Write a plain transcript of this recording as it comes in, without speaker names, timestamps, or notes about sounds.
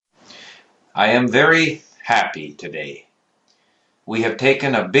I am very happy today. We have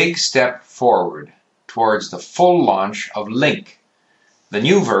taken a big step forward towards the full launch of LingQ, the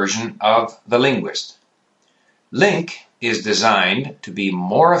new version of the Linguist. LingQ is designed to be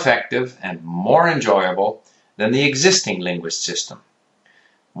more effective and more enjoyable than the existing Linguist system.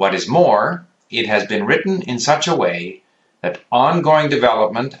 What is more, it has been written in such a way that ongoing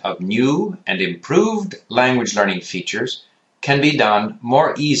development of new and improved language learning features can be done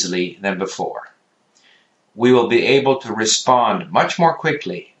more easily than before. We will be able to respond much more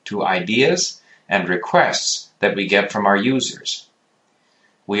quickly to ideas and requests that we get from our users.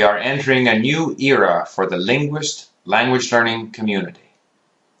 We are entering a new era for the Linguist language learning community.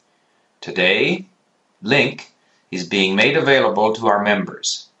 Today, LingQ is being made available to our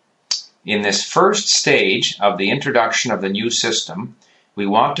members. In this first stage of the introduction of the new system, we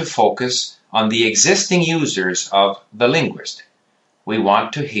want to focus on the existing users of the Linguist. We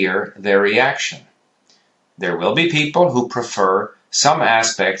want to hear their reaction. There will be people who prefer some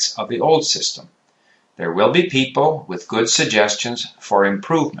aspects of the old system. There will be people with good suggestions for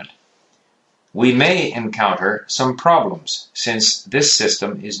improvement. We may encounter some problems since this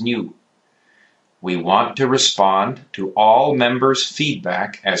system is new. We want to respond to all members'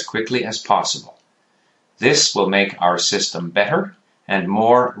 feedback as quickly as possible. This will make our system better and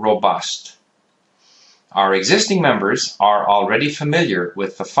more robust. Our existing members are already familiar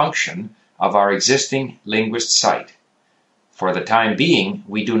with the function of our existing Linguist site. For the time being,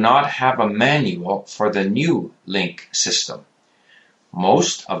 we do not have a manual for the new LingQ system.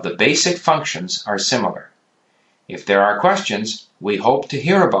 Most of the basic functions are similar. If there are questions, we hope to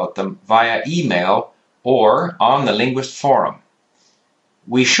hear about them via email or on the Linguist forum.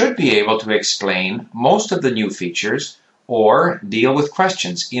 We should be able to explain most of the new features or deal with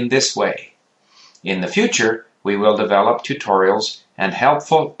questions in this way. In the future, we will develop tutorials and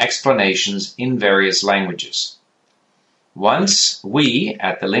helpful explanations in various languages. Once we,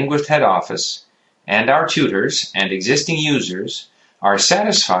 at the Linguist head office, and our tutors and existing users are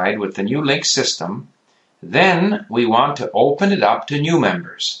satisfied with the new LingQ system, then we want to open it up to new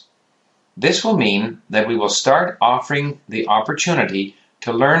members. This will mean that we will start offering the opportunity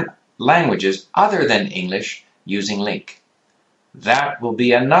to learn languages other than English using LingQ. That will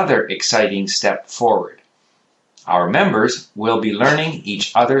be another exciting step forward. Our members will be learning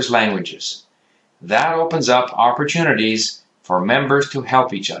each other's languages. That opens up opportunities for members to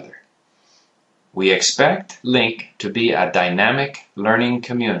help each other. We expect LingQ to be a dynamic learning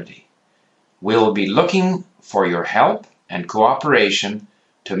community. We'll be looking for your help and cooperation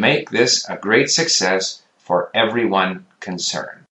to make this a great success for everyone concerned.